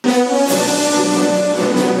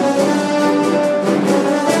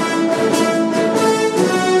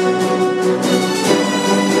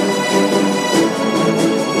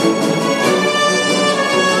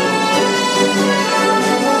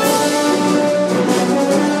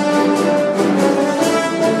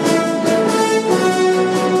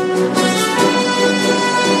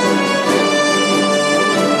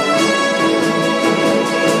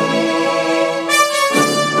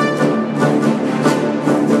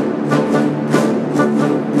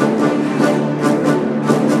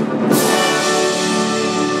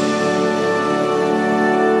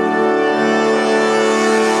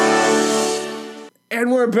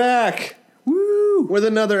with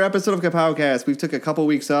another episode of Kapowcast. We took a couple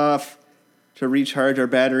weeks off to recharge our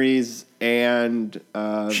batteries and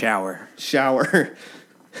shower.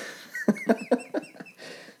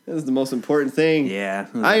 This is the most important thing. Yeah.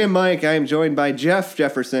 I am Mike. I am joined by Jeff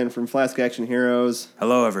Jefferson from Flask Action Heroes.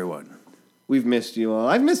 Hello, everyone. We've missed you all.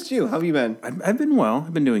 I've missed you. How have you been? I've been well.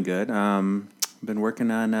 I've been doing good. I've been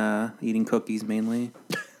working on eating cookies mainly.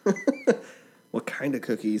 What kind of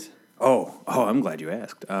cookies? Oh, I'm glad you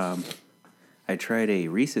asked. I tried a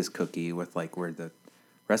Reese's cookie with where the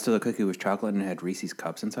rest of the cookie was chocolate and it had Reese's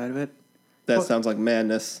cups inside of it. That sounds like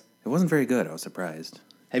madness. It wasn't very good. I was surprised.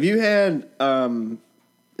 Have you had and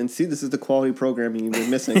see, this is the quality programming you've been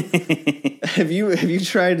missing. Have you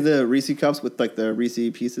tried the Reese cups with the Reese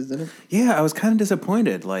pieces in it? Yeah, I was kind of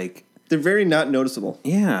disappointed. They're very not noticeable.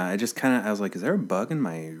 Yeah, I was like, is there a bug in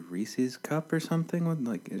my Reese's cup or something? With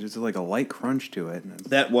it's just a light crunch to it.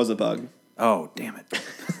 That was a bug. Oh, damn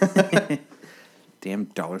it. Damn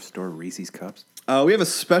dollar store Reese's cups. We have a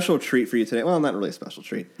special treat for you today. Well, not really a special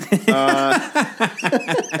treat.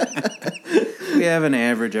 We have an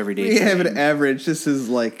average everyday. We have an average. This is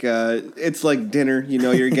it's like dinner. You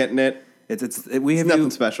know, you're getting it. It's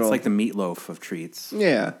nothing special. It's like the meatloaf of treats.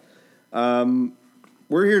 Yeah.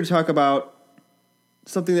 We're here to talk about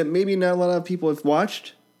something that maybe not a lot of people have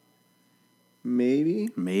watched. Maybe.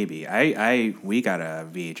 We got a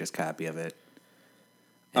VHS copy of it.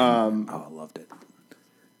 And, I loved it.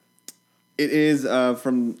 It is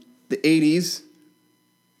from the 80s.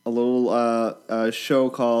 A little show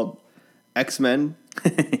called X-Men,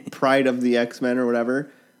 Pride of the X-Men or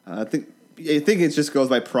whatever. I think it just goes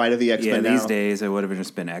by Pride of the X-Men. Yeah, these days it would have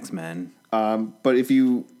just been X-Men. But if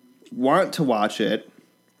you want to watch it,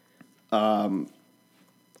 all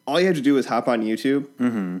you have to do is hop on YouTube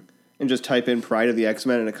and just type in Pride of the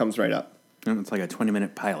X-Men and it comes right up. And it's like a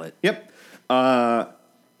 20-minute pilot. Yep.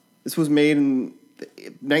 This was made in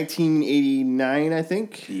 1989, I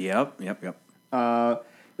think. Yep.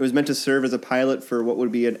 It was meant to serve as a pilot for what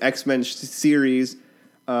would be an X-Men series.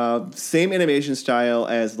 Same animation style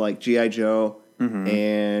as G.I. Joe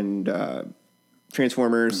and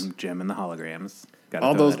Transformers. Jem and the Holograms.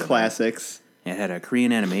 All those classics. It had a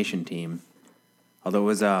Korean animation team. Although it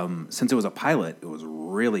was, since it was a pilot, it was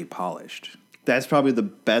really polished. That's probably the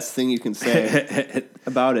best thing you can say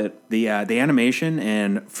about it. The animation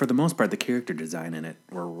and, for the most part, the character design in it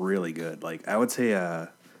were really good. I would say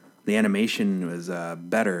the animation was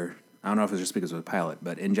better. I don't know if it was just because it was a pilot,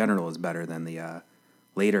 but in general, it was better than the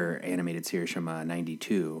later animated series from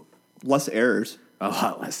 92. Less errors. A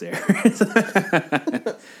lot less errors.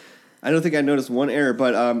 I don't think I noticed one error,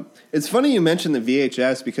 but it's funny you mentioned the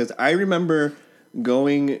VHS because I remember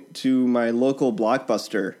going to my local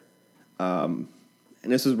Blockbuster, and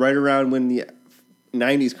this was right around when the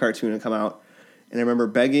 90s cartoon had come out, and I remember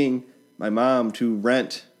begging my mom to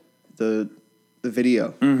rent the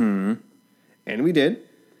video. Mm-hmm. And we did.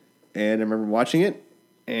 And I remember watching it,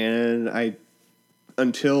 and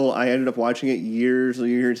until I ended up watching it years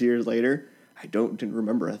later, I didn't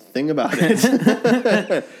remember a thing about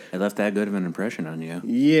it. It left that good of an impression on you.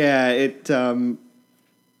 Yeah, it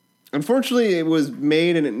unfortunately it was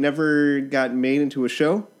made and it never got made into a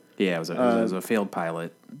show. Yeah, it was a failed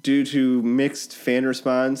pilot due to mixed fan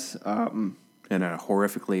response. And a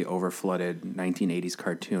horrifically overflooded 1980s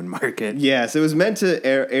cartoon market. Yes, it was meant to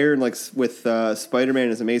air with Spider-Man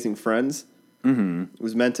and His Amazing Friends. Mm-hmm. It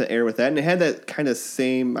was meant to air with that, and it had that kind of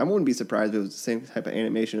same. I wouldn't be surprised if it was the same type of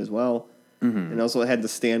animation as well. Mm-hmm. And also it had the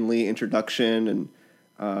Stan Lee introduction, and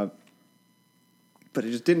but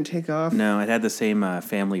it just didn't take off. No, it had the same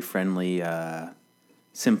family-friendly,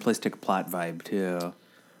 simplistic plot vibe too.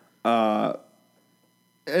 I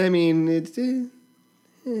mean,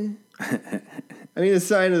 I mean, the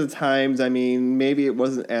sign of the times. I mean, maybe it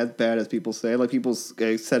wasn't as bad as people say. People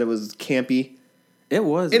said it was campy. It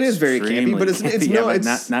was. It is very campy, but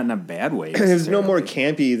it's not in a bad way. It's no more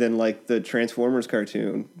campy than the Transformers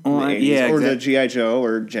cartoon, or the G.I. Joe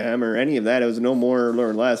or Jem or any of that. It was no more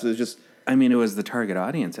or less. It was just. I mean, it was the target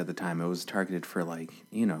audience at the time. It was targeted for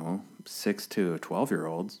 6 to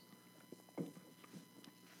 12-year-olds.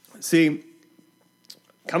 See,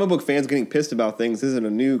 comic book fans getting pissed about things isn't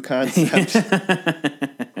a new concept.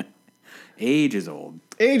 Age is old.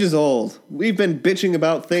 Age is old. We've been bitching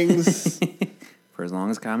about things for as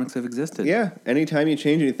long as comics have existed. Yeah, anytime you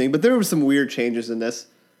change anything. But there were some weird changes in this.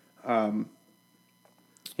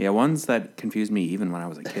 Yeah, ones that confused me even when I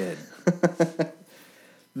was a kid.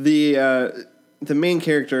 The main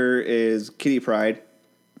character is Kitty Pryde.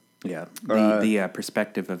 Yeah, the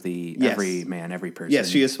perspective of every man, every person. Yes,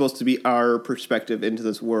 she is supposed to be our perspective into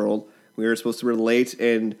this world. We are supposed to relate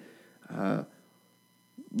and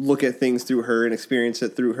look at things through her and experience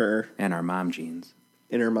it through her. And our mom genes.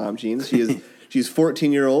 In her mom genes. She's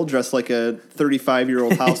 14-year-old, dressed like a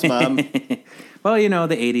 35-year-old house mom. Well, the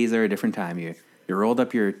 80s are a different time. You rolled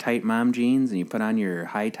up your tight mom jeans and you put on your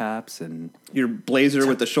high tops and your blazer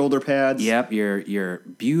with the shoulder pads. Yep, your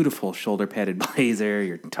beautiful shoulder padded blazer,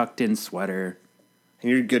 your tucked in sweater.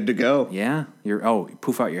 And you're good to go. Yeah. You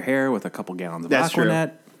poof out your hair with a couple gallons of That's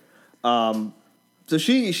Aquanet. True. So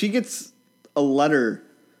she gets a letter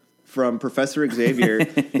from Professor Xavier.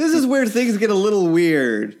 This is where things get a little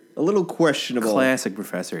weird, a little questionable. Classic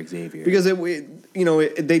Professor Xavier. Because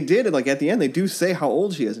they did, like, at the end, they do say how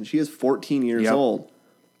old she is, and she is 14 years old.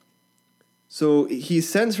 So he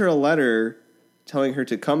sends her a letter telling her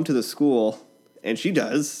to come to the school, and she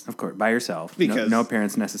does. Of course, by herself. Because no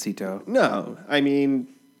parents necesito. No, I mean,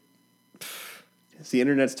 if the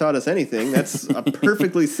internet's taught us anything, that's a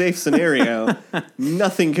perfectly safe scenario.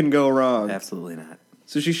 Nothing can go wrong. Absolutely not.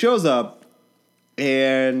 So she shows up,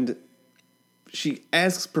 and she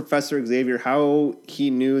asks Professor Xavier how he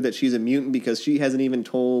knew that she's a mutant because she hasn't even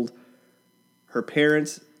told her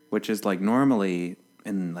parents. Which is like normally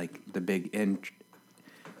in like the big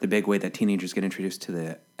way that teenagers get introduced to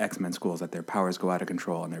the X-Men schools, that their powers go out of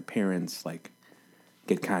control and their parents like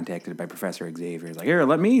get contacted by Professor Xavier. He's like, here,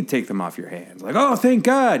 let me take them off your hands. Like, oh, thank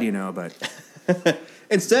God, but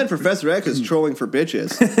instead, Professor X is trolling for bitches.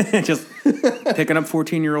 Just picking up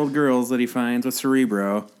 14-year-old girls that he finds with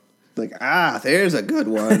Cerebro. Like, there's a good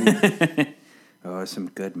one. Oh, some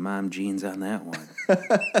good mom genes on that one.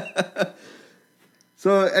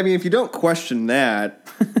 So, I mean, if you don't question that...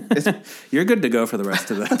 You're good to go for the rest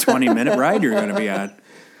of the 20-minute ride you're going to be on.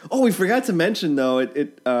 Oh, we forgot to mention, though,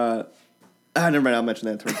 never mind, I'll mention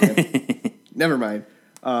that towards the end. Never mind.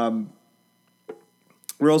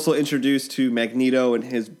 We're also introduced to Magneto and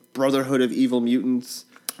his Brotherhood of Evil Mutants.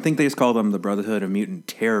 I think they just call them the Brotherhood of Mutant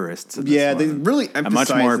Terrorists. Yeah, they really emphasize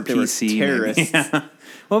a much more that they PC were terrorists. Yeah.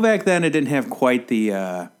 Well, back then it didn't have quite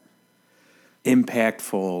the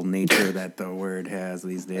impactful nature that the word has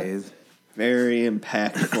these days. Very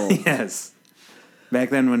impactful. Yes.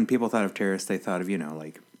 Back then, when people thought of terrorists, they thought of,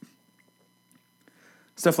 like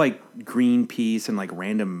stuff like Greenpeace and like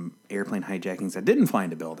random airplane hijackings that didn't fly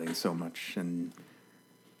into buildings so much, and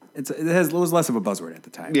it was less of a buzzword at the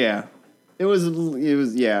time. Yeah, it was what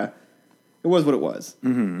it was.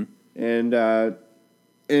 Mm-hmm. And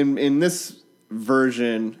in this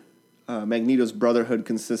version, Magneto's Brotherhood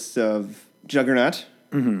consists of Juggernaut,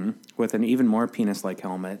 with an even more penis-like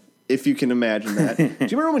helmet. If you can imagine that. Do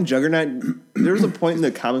you remember when Juggernaut? There was a point in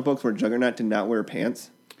the comic books where Juggernaut did not wear pants.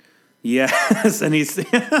 Yes, and he's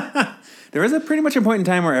there was pretty much a point in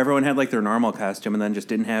time where everyone had like their normal costume and then just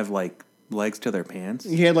didn't have like legs to their pants.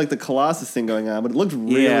 He had like the Colossus thing going on, but it looked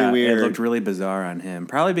really weird. It looked really bizarre on him.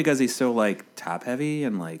 Probably because he's so like top heavy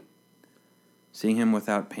and like seeing him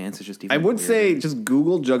without pants is just even I would weirder. say just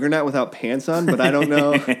Google Juggernaut without pants on, but I don't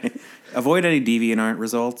know. Avoid any DeviantArt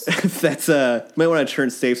results. That's might want to turn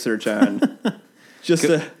safe search on.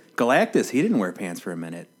 Galactus, he didn't wear pants for a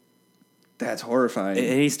minute. That's horrifying.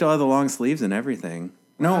 And he still had the long sleeves and everything.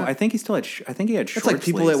 No, I think he still had. I think he had short. It's like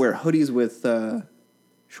people sleeves. that wear hoodies with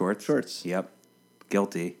shorts. Shorts. Yep.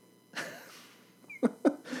 Guilty.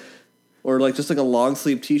 Or like just like a long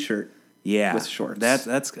sleeve T-shirt. Yeah, with shorts. That's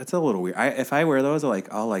a little weird. If I wear those,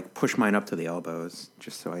 I'll push mine up to the elbows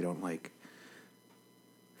just so I don't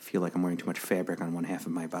feel like I'm wearing too much fabric on one half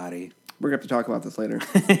of my body. We're gonna have to talk about this later.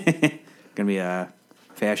 Gonna be a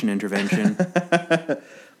fashion intervention.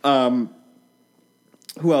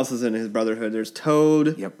 Who else is in his Brotherhood? There's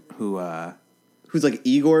Toad. Yep. Who's like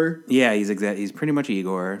Igor? Yeah, he's pretty much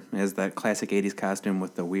Igor. He has that classic '80s costume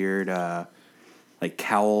with the weird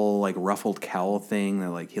cowl, like ruffled cowl thing.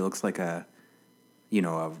 That he looks like a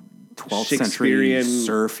 12th century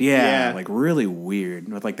serf. Yeah, like really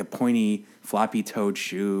weird with like the pointy floppy toed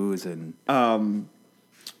shoes and. Who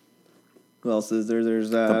else is there? There's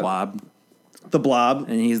the Blob. The Blob.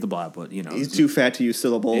 And he's the Blob, but he's too fat to use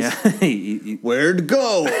syllables. Yeah. Where'd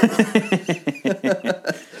go?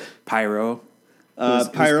 Pyro.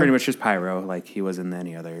 Pyro. Pretty much just Pyro, like he was in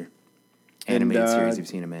any other animated series you've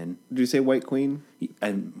seen him in. Did you say White Queen?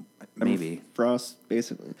 Maybe. Frost,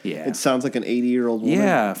 basically. Yeah. It sounds like an 80-year-old woman.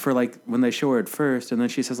 Yeah, for when they show her at first, and then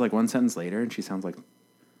she says one sentence later, and she sounds like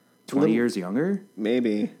 20 years younger.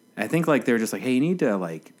 Maybe. I think they're just hey, you need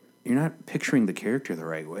to you're not picturing the character the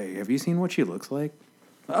right way. Have you seen what she looks like?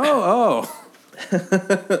 Oh.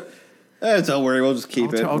 Don't worry, we'll just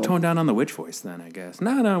keep it. I'll tone down on the witch voice then, I guess.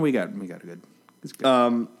 No, we got a good. It's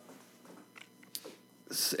good.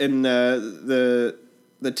 In the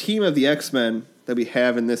team of the X-Men that we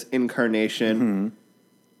have in this incarnation,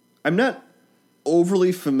 I'm not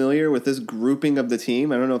overly familiar with this grouping of the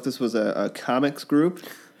team. I don't know if this was a comics group.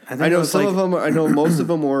 think I it know was some like- of them. I know most of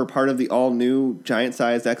them were part of the all new giant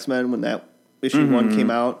sized X-Men when that issue 1 came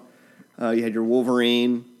out. You had your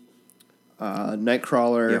Wolverine,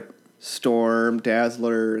 Nightcrawler, Yep. Storm,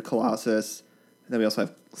 Dazzler, Colossus, and then we also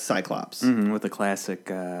have Cyclops. with the classic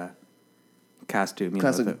costume. You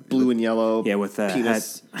Classic know, with blue and yellow. yeah, with the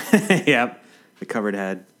penis, head. Yep, the covered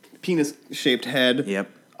head. penis shaped head. Yep.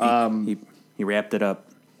 He wrapped it up.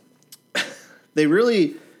 They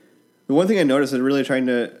really, the one thing I noticed is they're really trying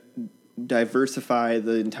to diversify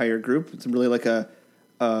the entire group. It's really like a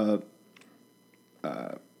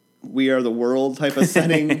We Are the World type of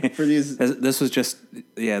setting for these. This was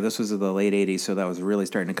the late 80s, so that was really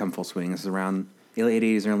starting to come full swing. This is around the late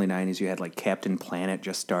 80s, early 90s. You had like Captain Planet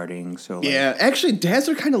just starting. So like, Yeah, actually,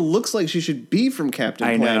 Dazzler kind of looks like she should be from Captain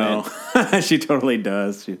I Planet. know. She totally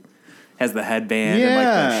does. She has the headband and like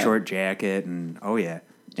Yeah. the short jacket, and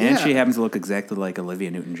and she Yeah. happens to look exactly like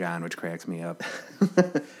Olivia Newton-John, which cracks me up.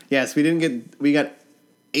 Yes, we got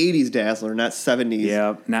 80s Dazzler, not 70s.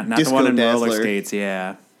 Yeah, not the Disco one in roller Dazzler. skates.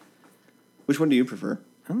 Yeah, Which one do you prefer?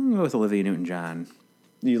 I'm gonna go with Olivia Newton-John.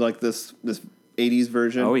 You like this 80s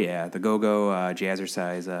version? Oh yeah, the go-go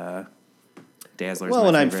jazzercise Dazzler. Well,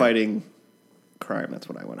 when I'm fighting crime, that's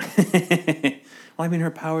what I want to. Well, I mean,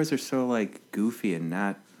 her powers are so like goofy and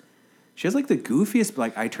not. She has like the goofiest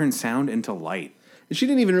like I turn sound into light. And she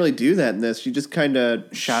didn't even really do that in this. She just kind of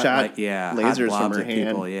shot like, hot lasers from blobs her at hand.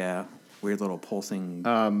 people. Yeah, weird little pulsing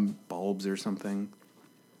bulbs or something.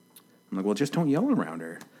 I'm like, well, just don't yell around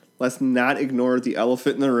her. Let's not ignore the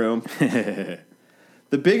elephant in the room.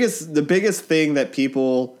 The biggest thing that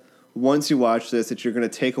people, once you watch this, that you're going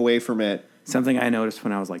to take away from it Something I noticed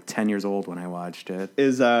when I was like 10 years old when I watched it.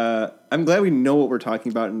 is I'm glad we know what we're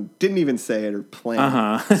talking about and didn't even say it or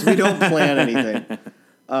plan. So we don't plan anything.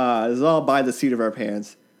 This is all by the seat of our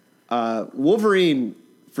pants. Wolverine,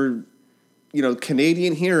 for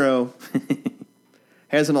Canadian hero,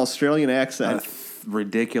 has an Australian accent.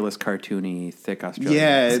 Ridiculous, cartoony, thick Australian.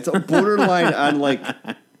 Yeah, it's a borderline on like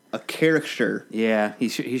a caricature. Yeah,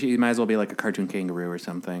 he might as well be like a cartoon kangaroo or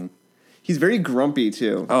something. He's very grumpy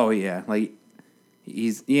too. Oh yeah, like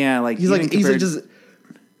he's just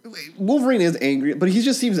Wolverine is angry, but he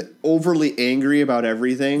just seems overly angry about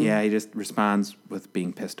everything. yeah, he just responds with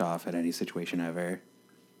being pissed off at any situation ever.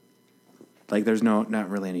 Like there's not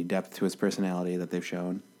really any depth to his personality that they've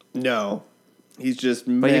shown. No, he's just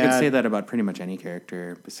mad. But you could say that about pretty much any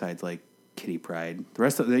character besides like Kitty Pryde. The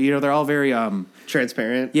rest of they're all very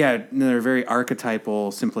transparent. yeah, they're very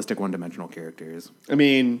archetypal, simplistic, one-dimensional characters. I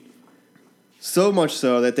mean, so much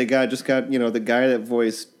so that they got the guy that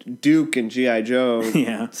voiced Duke in G.I. Joe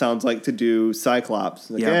Yeah. sounds like to do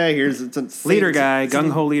Cyclops. Like, Yeah. here's it's a Leader guy,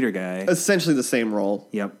 gung-ho leader guy. Essentially the same role.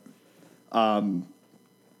 Yep. And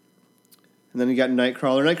then you got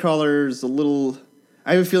Nightcrawler. Nightcrawler's a little.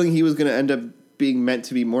 I have a feeling he was going to end up being meant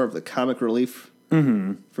to be more of the comic relief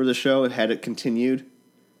for the show had it continued.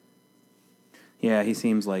 Yeah, he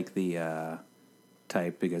seems like the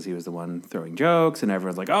type because he was the one throwing jokes, and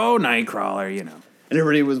everyone's like, "Oh, Nightcrawler," And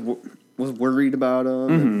everybody was worried about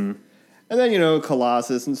him. And then,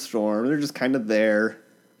 Colossus and Storm, they're just kind of there.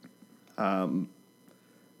 As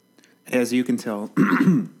you can tell,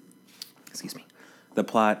 excuse me, the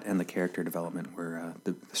plot and the character development were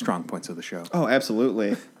the strong points of the show. Oh,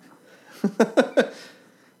 absolutely.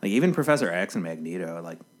 Like even Professor X and Magneto,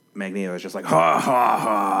 like Magneto is just like ha ha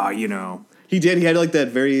ha, He did. He had like that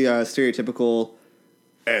very stereotypical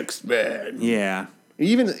X-Men. Yeah.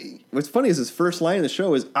 Even what's funny is his first line in the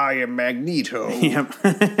show is "I am Magneto." Yep.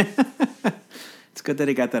 It's good that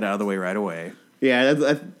he got that out of the way right away.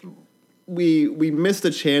 Yeah, we missed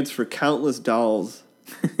a chance for countless dolls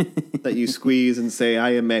that you squeeze and say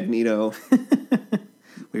 "I am Magneto."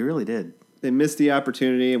 We really did. They missed the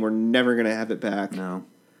opportunity, and we're never gonna have it back. No.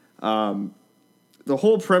 The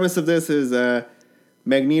whole premise of this is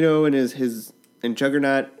Magneto and his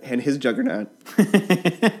Juggernaut and his Juggernaut.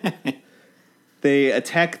 They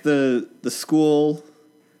attack the school.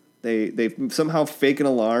 They somehow fake an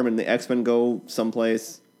alarm, and the X-Men go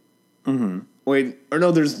someplace. Mm-hmm. Wait, or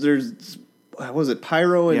no? There's what was it?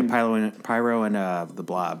 Pyro and Pyro and the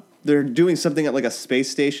Blob. they're doing something at like a space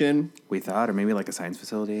station We thought, or maybe like a science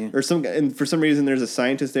facility, and for some reason there's a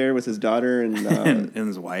scientist there with his daughter and and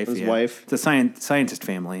his wife. his wife. It's a scientist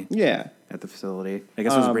family Yeah, at the facility. I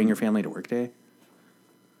guess it was Bring Your Family to Work Day.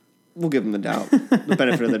 we'll give them the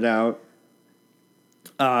benefit of the doubt.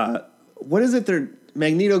 What is it?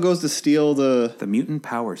 Magneto goes to steal the The Mutant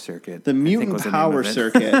Power Circuit. mutant power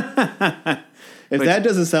circuit. If that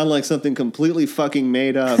doesn't sound like something completely fucking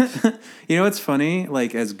made up. You know what's funny?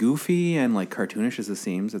 Like, as goofy and like cartoonish as it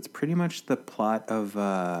seems, it's pretty much the plot of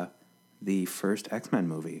the first X-Men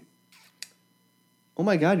movie. Oh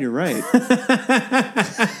my God, you're right.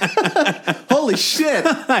 Holy shit.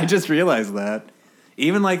 I just realized that.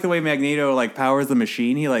 Even like the way Magneto like powers the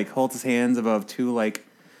machine, he like holds his hands above two like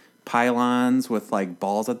pylons with like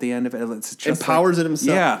balls at the end of it. It's just powers it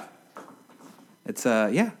himself. Yeah.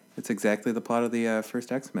 It's exactly the plot of the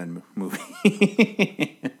first X-Men movie.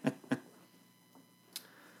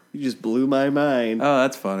 You just blew my mind. Oh,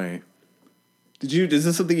 that's funny. Is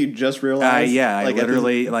this something you just realized? Yeah, I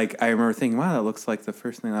literally, I remember thinking, wow, that looks like the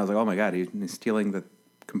first thing. I was like, oh my God, he's stealing the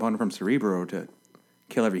component from Cerebro to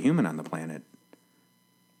kill every human on the planet.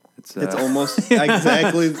 It's almost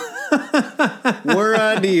exactly. We're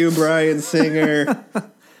on to you, Bryan Singer.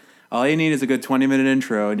 All you need is a good 20-minute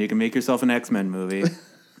intro, and you can make yourself an X-Men movie.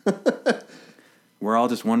 We're all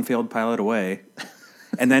just one failed pilot away.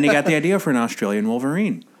 And then he got the idea for an Australian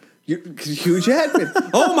Wolverine. Hugh Jackman.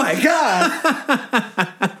 Oh my God.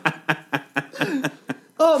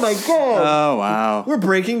 Oh my God. Oh, wow. We're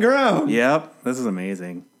breaking ground. Yep, this is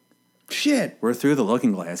amazing. Shit. We're through the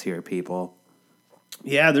looking glass here, people.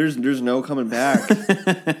 Yeah, there's no coming back.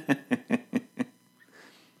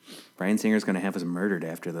 Bryan Singer's going to have us murdered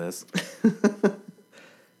after this.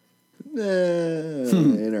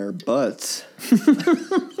 In our butts.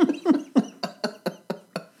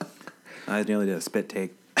 I nearly did a spit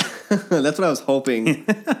take. That's what I was hoping.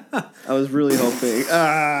 I was really hoping.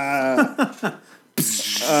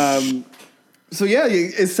 So yeah,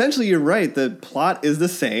 essentially you're right. The plot is the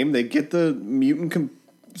same. They get the mutant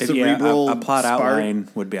cerebral a plot spark. outline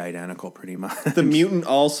would be identical pretty much. The mutant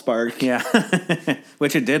all-spark. Yeah.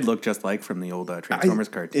 Which it did look just like from the old Transformers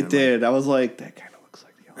cartoon. It did. I was like, that kind of looks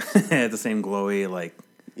like the all-spark. It had the same glowy, like...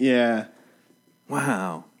 Yeah.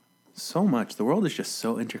 Wow. So much. The world is just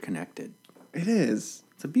so interconnected. It is.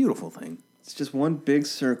 It's a beautiful thing. It's just one big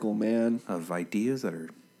circle, man. Of ideas that are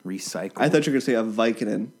recycled. I thought you were going to say a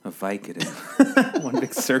Vicodin. A Vicodin. One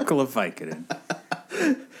big circle of Vicodin.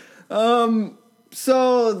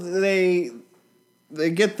 So they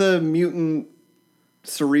get the mutant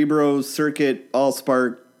Cerebro circuit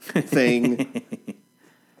all-spark thing,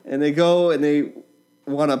 and they go and they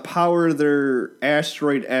want to power their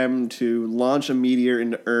asteroid M to launch a meteor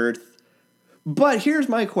into Earth. But here's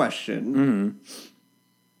my question. Mm-hmm.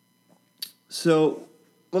 So,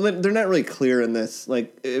 well, they're not really clear in this.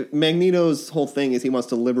 Like, Magneto's whole thing is he wants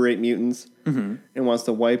to liberate mutants and wants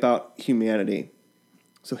to wipe out humanity.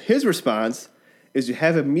 So his response is you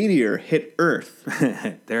have a meteor hit Earth.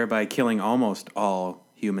 Thereby killing almost all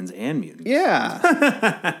humans and mutants.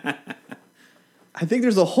 Yeah. I think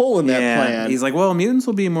there's a hole in that plan. He's like, well, mutants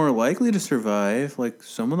will be more likely to survive. Like,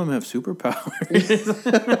 some of them have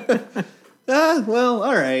superpowers. Well,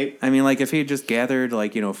 all right. I mean, like, if he had just gathered,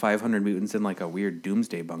 500 mutants in, a weird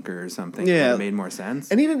doomsday bunker or something, it would have made more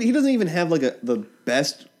sense. And he doesn't even have, the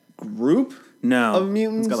best group of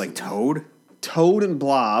mutants. He's got, Toad. Toad and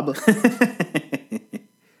Blob.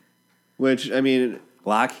 Which, I mean...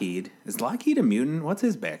 Lockheed. Is Lockheed a mutant? What's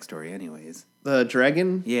his backstory, anyways? The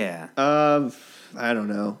dragon? Yeah. I don't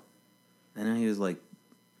know. I know he was,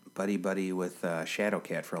 buddy-buddy with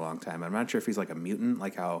Shadowcat for a long time. I'm not sure if he's, a mutant,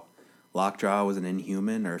 like how Lockjaw was an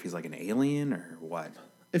Inhuman, or if he's, an alien, or what.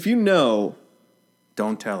 If you know...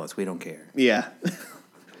 Don't tell us. We don't care. Yeah.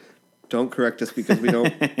 Don't correct us because we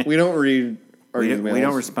don't read our emails. We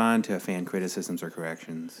don't respond to fan criticisms or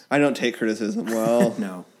corrections. I don't take criticism well.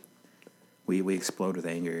 No. We explode with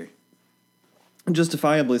anger.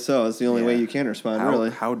 Justifiably so. It's the only way you can respond, really.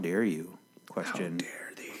 How dare you? Question.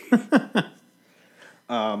 How dare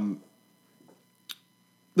thee?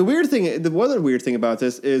 The other weird thing about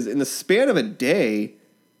this is in the span of a day,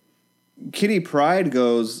 Kitty Pryde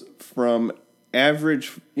goes from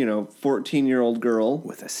average, 14-year-old girl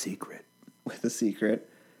with a secret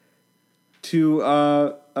to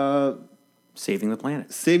saving the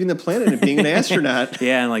planet and being an astronaut.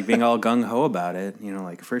 Yeah, and being all gung-ho about it.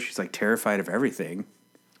 First she's terrified of everything.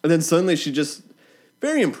 And then suddenly she's just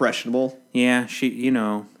very impressionable. Yeah, she,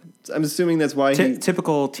 I'm assuming that's why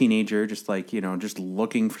typical teenager, just just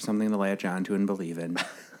looking for something to latch onto and believe in.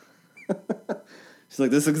 She's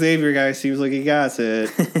like, this Xavier guy seems like he got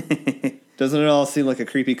it. Doesn't it all seem like a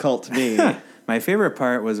creepy cult to me? My favorite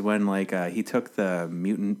part was when he took the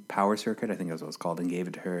mutant power circuit, I think that's what it was called, and gave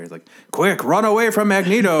it to her. He's like, quick, run away from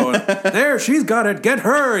Magneto. And, there, she's got it. Get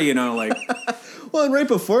her, Well, and right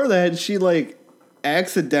before that, she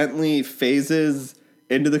accidentally phases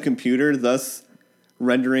into the computer, thus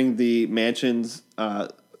rendering the mansion's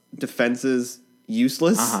defenses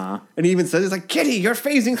useless. Uh-huh. And he even says, it's like, Kitty, you're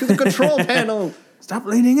phasing through the control panel. Stop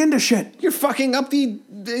leaning into shit. You're fucking up the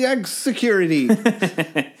X security.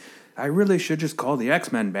 I really should just call the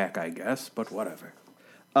X-Men back, I guess, but whatever.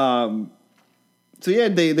 So yeah,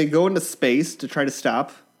 they go into space to try to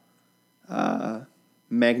stop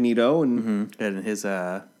Magneto and And his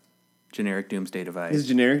generic doomsday device. his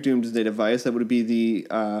generic doomsday device. That would be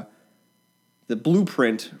the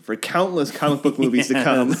blueprint for countless comic book movies to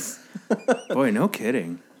come. Boy, no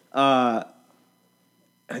kidding. And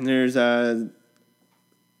there's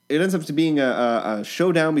it ends up to being a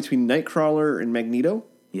showdown between Nightcrawler and Magneto.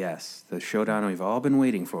 Yes, the showdown we've all been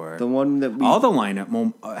waiting for. The one that we... All the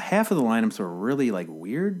lineup, half of the lineups were really like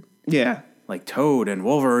weird. Yeah. Like Toad and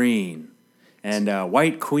Wolverine and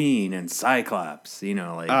White Queen and Cyclops, you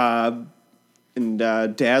know, like And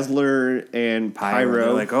Dazzler and Pyro.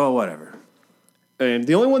 They're like, oh, whatever. And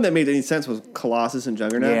the only one that made any sense was Colossus and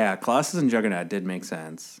Juggernaut. Yeah, Colossus and Juggernaut did make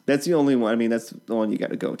sense. That's the only one. I mean, that's the one you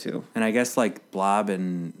got to go to. And I guess like Blob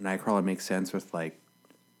and Nightcrawler make sense with like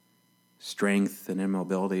strength and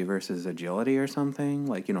immobility versus agility or something.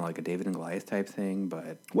 Like, you know, like a David and Goliath type thing.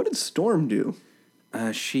 But What did Storm do?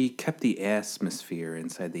 she kept the atmosphere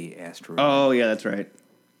inside the asteroid. Oh, yeah, that's right.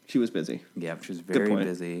 She was busy. Yeah, she was very point.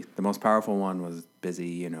 busy. The most powerful one was busy,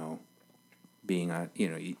 you know, being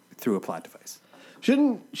through a plot device.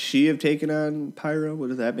 Shouldn't she have taken on Pyro? What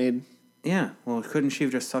has that made? Yeah, well, couldn't she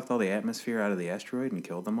have just sucked all the atmosphere out of the asteroid and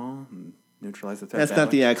killed them all and neutralized the threat? That's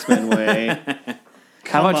not the X-Men way.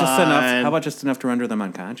 How about just enough? on. How about just enough to render them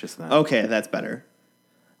unconscious then? Okay, that's better.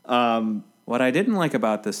 What I didn't like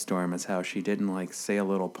about this Storm is how she didn't like say a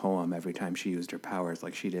little poem every time she used her powers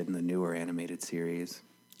like she did in the newer animated series.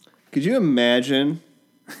 Could you imagine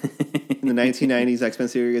in the 1990s X-Men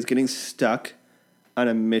series getting stuck on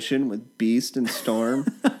a mission with Beast and Storm?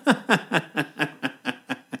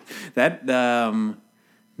 That no,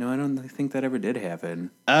 I don't think that ever did happen.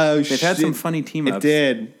 Oh, They've had some funny team ups. It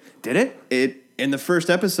did. Did it? It in the first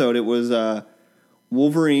episode, it was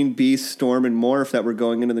Wolverine, Beast, Storm, and Morph that were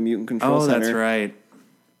going into the Mutant Control Center. Oh, that's right.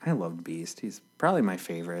 I loved Beast. He's probably my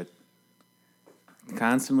favorite.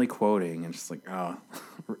 Constantly quoting and just like, oh.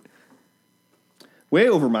 Way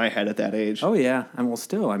over my head at that age. Oh, yeah. And well,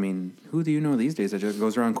 still, I mean, who do you know these days that just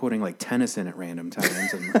goes around quoting like Tennyson at random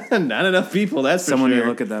times? And Not enough people, that's for someone sure. you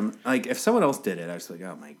look at them, like if someone else did it, I was like,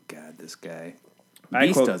 oh my God, this guy. I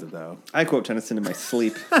Beast quote- does it though. I quote Tennyson in my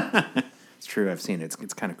sleep. It's true. I've seen it.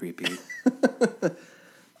 It's kind of creepy.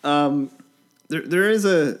 There is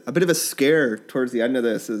a bit of a scare towards the end of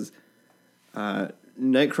this is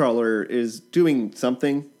Nightcrawler is doing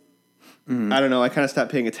something. I don't know. I kind of stopped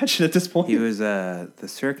paying attention at this point. He was the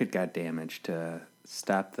circuit got damaged to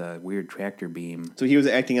stop the weird tractor beam. So he was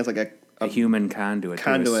acting as like A human conduit to a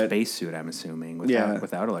Conduit. spacesuit, I'm assuming, Yeah.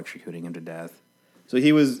 without electrocuting him to death. So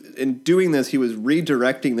he was, in doing this, he was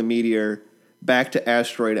redirecting the meteor back to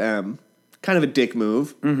Asteroid M. Kind of a dick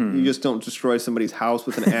move. Mm-hmm. You just don't destroy somebody's house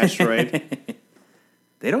with an asteroid.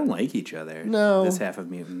 They don't like each other. No. This half of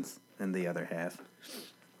mutants and the other half.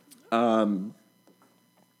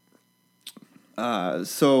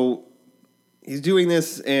 So he's doing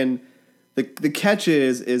this, and the catch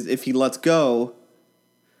is if he lets go,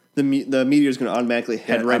 the meteor's going to automatically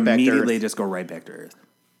head right back to Immediately Earth. just go right back to Earth.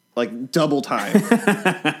 Like double time.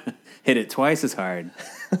 Hit it twice as hard.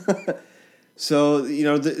 So, you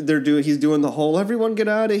know, he's doing the whole everyone get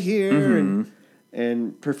out of here, Mm-hmm.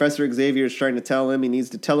 and Professor Xavier is trying to tell him he needs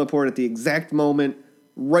to teleport at the exact moment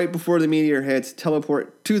right before the meteor hits,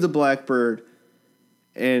 teleport to the Blackbird,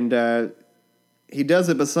 and he does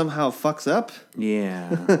it, but somehow fucks up,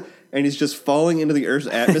 Yeah. and he's just falling into the Earth's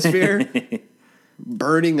atmosphere,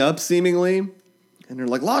 burning up seemingly. And they're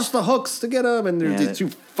like, launch the hooks to get him, and there's Yeah, these two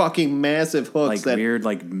fucking massive hooks Like that weird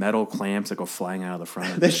like metal clamps that go flying out of the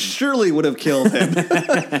front of that it. surely would have killed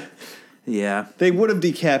him. Yeah. They would have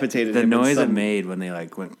decapitated The him. in noise it some- made when they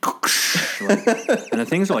like went like, and the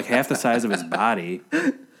things are like half the size of his body.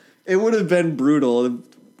 It would have been brutal.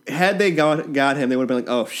 Had they got him, they would have been like,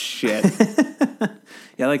 oh, shit.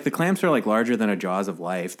 Yeah, like the clamps are like larger than a Jaws of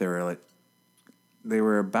Life. They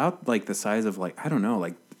were about like the size of like, I don't know,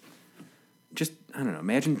 like just, I don't know,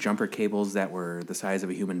 imagine jumper cables that were the size of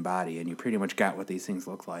a human body, and you pretty much got what these things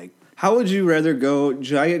look like. How would you rather go,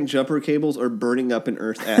 giant jumper cables or burning up an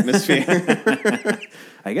Earth's atmosphere?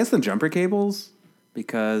 I guess the jumper cables,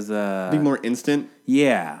 because Be more instant.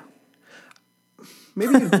 yeah,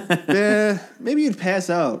 Maybe you'd pass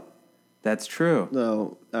out, that's true.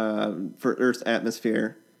 though, for Earth's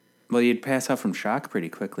atmosphere. Well, you'd pass out from shock pretty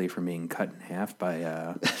quickly from being cut in half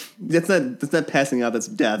by That's not passing out, that's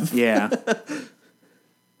death. yeah.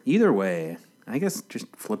 Either way, I guess just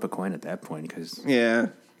flip a coin at that point because Yeah.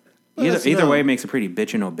 either way makes a pretty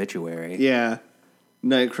bitchin' obituary. Yeah.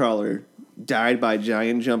 Nightcrawler died by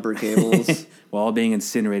giant jumper cables. While being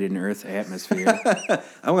incinerated in Earth's atmosphere.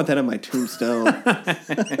 I want that on my tombstone.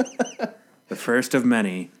 The first of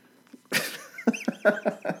many.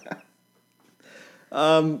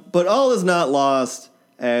 But all is not lost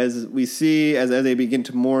as we see as they begin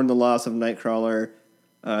to mourn the loss of Nightcrawler.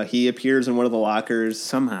 He appears in one of the lockers.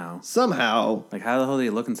 Somehow. Like, how the hell do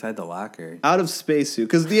you look inside the locker? Out of spacesuit.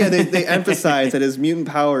 Because, they emphasize that his mutant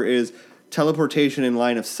power is teleportation in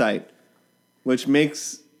line of sight, which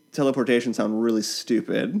makes teleportation sound really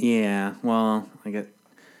stupid. Yeah, well,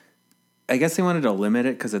 I guess they wanted to limit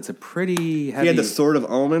it because it's a pretty heavy... He had the Sword of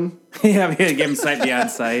Omen. Yeah, we had to give him sight beyond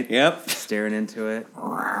sight. Yep. Staring into it.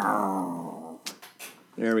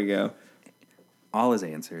 There we go. All is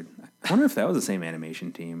answered. I wonder if that was the same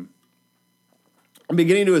animation team. I'm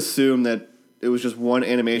beginning to assume that it was just one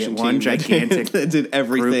animation team. One gigantic that did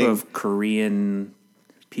everything. Group of Korean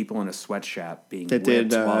people in a sweatshop being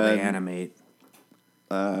whipped while they animate.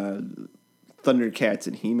 Thundercats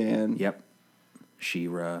and He-Man. Yep.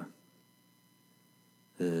 She-Ra.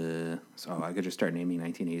 So I could just start naming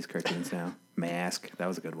 1980s cartoons now. Mask. That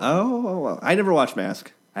was a good one. Oh, well. I never watched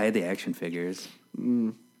Mask. I had the action figures.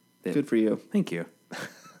 Good for you. Thank you.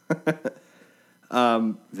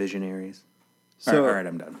 Visionaries. So, all right,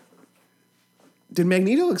 I'm done. Did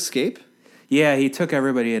Magneto escape? Yeah, he took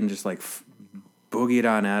everybody and just boogied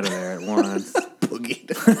on out of there at once.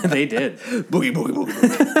 Boogied. They did. Boogie, boogie, boogie,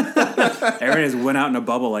 boogie. Everybody just went out in a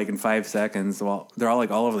bubble in 5 seconds. Well, they're all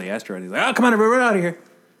all over the asteroid. He's like, oh, come on, everybody, run out of here.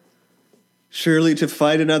 Surely to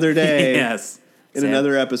fight another day. Yes. In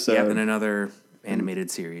another episode. Yeah, in another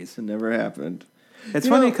animated series. It never happened. It's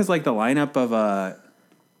funny because the lineup of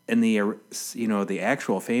in the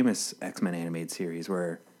actual famous X-Men animated series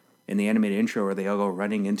where in the animated intro where they all go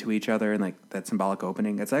running into each other and that symbolic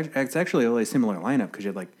opening, it's actually a really similar lineup because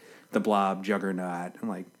you had the Blob, Juggernaut,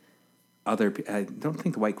 and other. I don't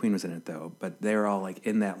think the White Queen was in it though, but they're all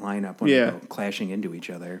in that lineup when they go clashing into each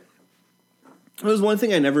other. It was one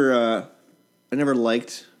thing I never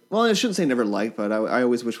liked. Well, I shouldn't say never liked, but I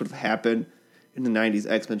always wish would have happened in the 90s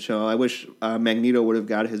X-Men show. I wish Magneto would have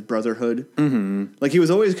got his brotherhood. Mm-hmm. He was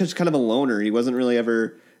always just kind of a loner. He wasn't really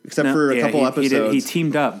ever, except for a couple episodes. He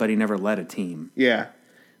teamed up, but he never led a team. Yeah.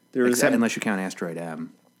 Unless you count Asteroid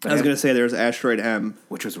M. I was going to say there was Asteroid M.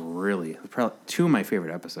 Which was probably 2 of my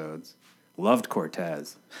favorite episodes. Loved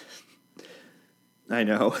Cortez. I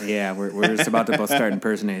know. Yeah, we're just about to both start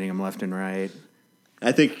impersonating him left and right.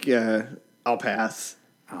 I think I'll pass.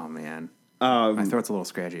 Oh, man. My throat's a little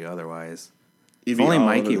scratchy otherwise. If only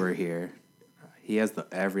Mikey were here. He has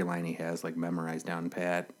every line he has memorized down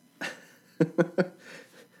pat.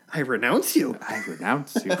 I renounce you. I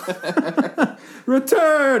renounce you.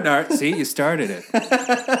 Return! All right, see, you started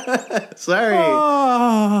it. Sorry.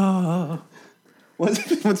 Oh.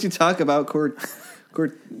 Once you talk about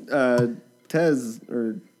Tez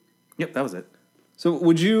or... Yep, that was it. So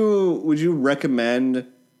would you recommend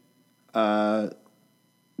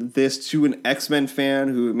this to an X-Men fan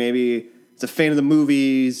who maybe is a fan of the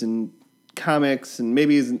movies and comics and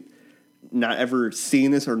maybe has not ever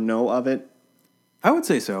seen this or know of it? I would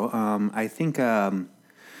say so. I think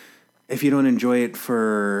if you don't enjoy it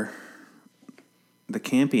for the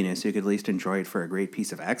campiness, you could at least enjoy it for a great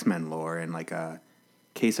piece of X-Men lore and a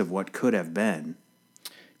case of what could have been.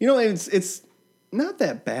 It's not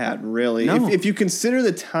that bad, really. No. If you consider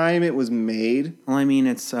the time it was made. Well, I mean,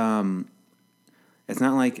 it's not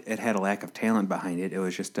like it had a lack of talent behind it. It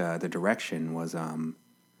was just the direction was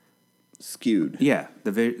skewed. Yeah,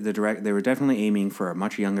 they were definitely aiming for a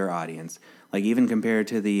much younger audience. Even compared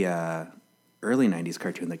to the early '90s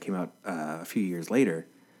cartoon that came out a few years later,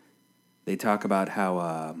 they talk about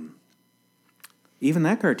how even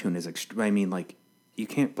that cartoon is. You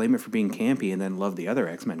can't blame it for being campy and then love the other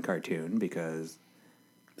X-Men cartoon because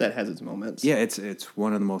that has its moments. Yeah, it's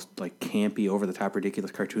one of the most campy, over the top,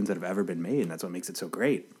 ridiculous cartoons that have ever been made, and that's what makes it so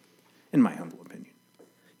great, in my humble opinion.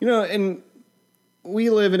 And we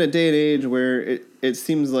live in a day and age where it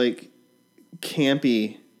seems like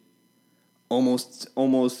campy almost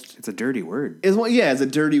it's a dirty word. It's a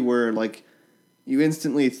dirty word. You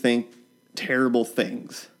instantly think terrible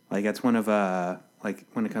things. That's one of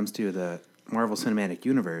when it comes to the Marvel Cinematic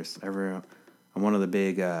Universe, one of the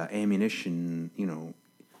big ammunition,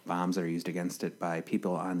 bombs that are used against it by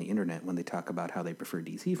people on the internet when they talk about how they prefer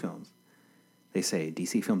DC films. They say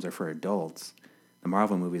DC films are for adults. The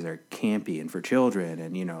Marvel movies are campy and for children,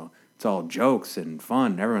 and it's all jokes and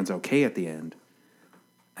fun. And everyone's okay at the end.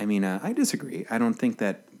 I mean, I disagree. I don't think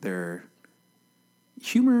that they're.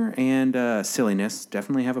 humor and silliness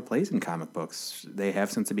definitely have a place in comic books. They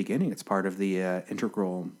have since the beginning. It's part of the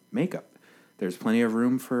integral makeup. There's plenty of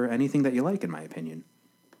room for anything that you like, in my opinion.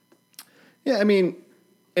 Yeah, I mean,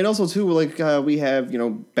 and also too, like we have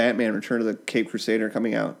Batman: Return of the Cape Crusader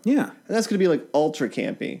coming out. Yeah, and that's going to be like ultra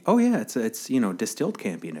campy. Oh yeah, it's distilled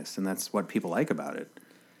campiness, and that's what people like about it.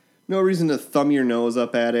 No reason to thumb your nose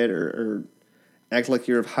up at it or act like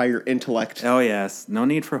you're of higher intellect. Oh yes, no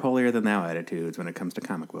need for holier than thou attitudes when it comes to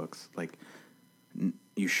comic books. Like,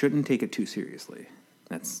 you shouldn't take it too seriously.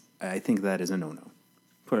 I think that is a no-no.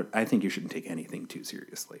 But I think you shouldn't take anything too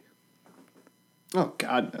seriously. Oh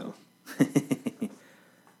God, no.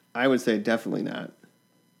 I would say definitely not.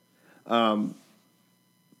 But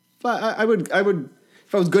I would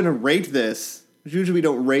if I was going to rate this. Usually we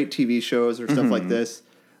don't rate TV shows or stuff like this.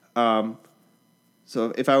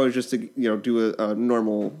 So if I was just to do a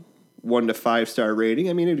normal 1 to 5 star rating,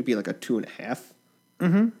 I mean it would be like a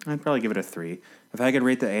 2.5. I'd probably give it a 3. If I could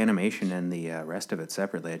rate the animation and the rest of it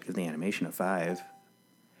separately, I'd give the animation a 5.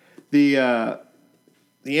 The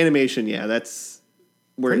animation, yeah, that's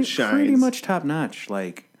where it shines. Pretty much top notch.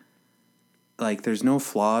 Like there's no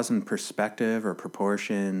flaws in perspective or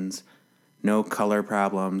proportions, no color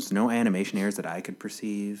problems, no animation errors that I could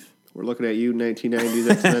perceive. We're looking at you, 1990s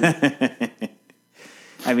X-Men.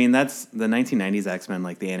 I mean, that's the 1990s X-Men,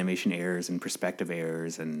 like the animation errors and perspective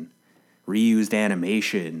errors and reused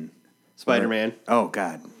animation. Spider-Man. Oh,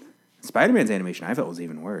 God. Spider-Man's animation I felt was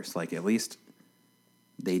even worse. Like, at least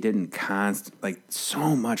they didn't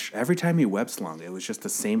so much. Every time he web slung, it was just the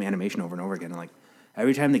same animation over and over again. And, like,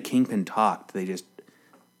 every time the Kingpin talked, they just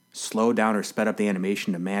slowed down or sped up the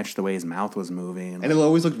animation to match the way his mouth was moving. And it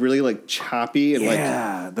always looked really, like, choppy. And,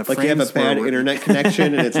 the like you have a bad internet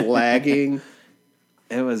connection and it's lagging.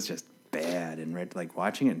 It was just bad. And, like,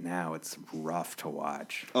 watching it now, it's rough to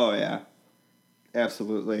watch. Oh, yeah.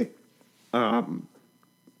 Absolutely.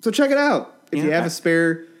 So check it out. If you have a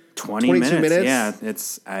spare 22 minutes. Yeah,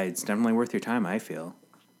 it's definitely worth your time, I feel.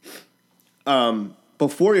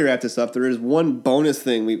 Before we wrap this up, there is one bonus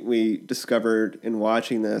thing we discovered in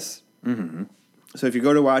watching this. Mm-hmm. So if you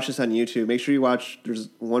go to watch this on YouTube, make sure you watch, there's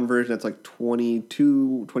one version that's like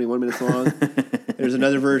 21 minutes long. There's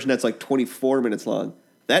another version that's like 24 minutes long.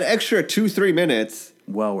 That extra 2-3 minutes...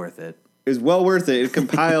 Well worth it. Is well worth it. It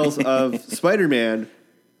compiles of Spider-Man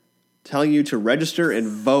telling you to register and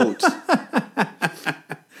vote.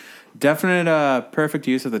 Definite perfect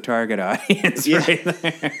use of the target audience right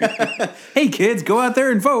there. Hey, kids, go out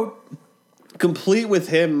there and vote. Complete with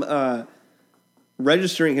him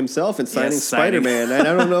registering himself and signing Spider-Man. And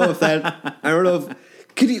I don't know if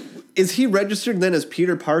is he registered then as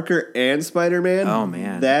Peter Parker and Spider-Man? Oh,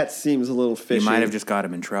 man. That seems a little fishy. You might have just got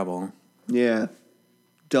him in trouble. Yeah.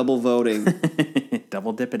 Double voting.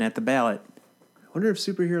 Double dipping at the ballot. I wonder if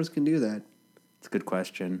superheroes can do that. It's a good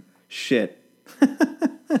question. Shit.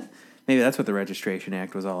 Maybe that's what the Registration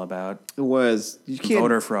Act was all about. It was. You can't,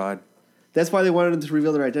 voter fraud. That's why they wanted to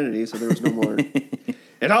reveal their identity, so there was no more.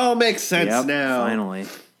 It all makes sense now. Finally.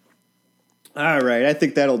 All right. I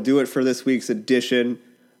think that'll do it for this week's edition.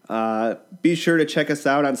 Be sure to check us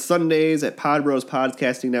out on Sundays at Pod Bros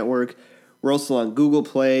Podcasting Network. We're also on Google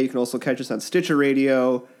Play. You can also catch us on Stitcher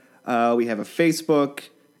Radio. We have a Facebook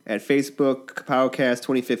at Facebook Kapowcast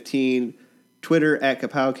 2015, Twitter at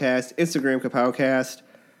Kapowcast, Instagram Kapowcast.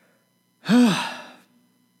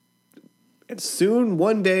 And soon,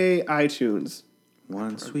 one day, iTunes.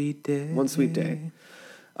 One sweet day. One sweet day.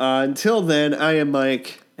 Until then, I am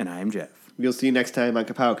Mike. And I am Jeff. We'll see you next time on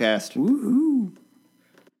Kapowcast. Woohoo.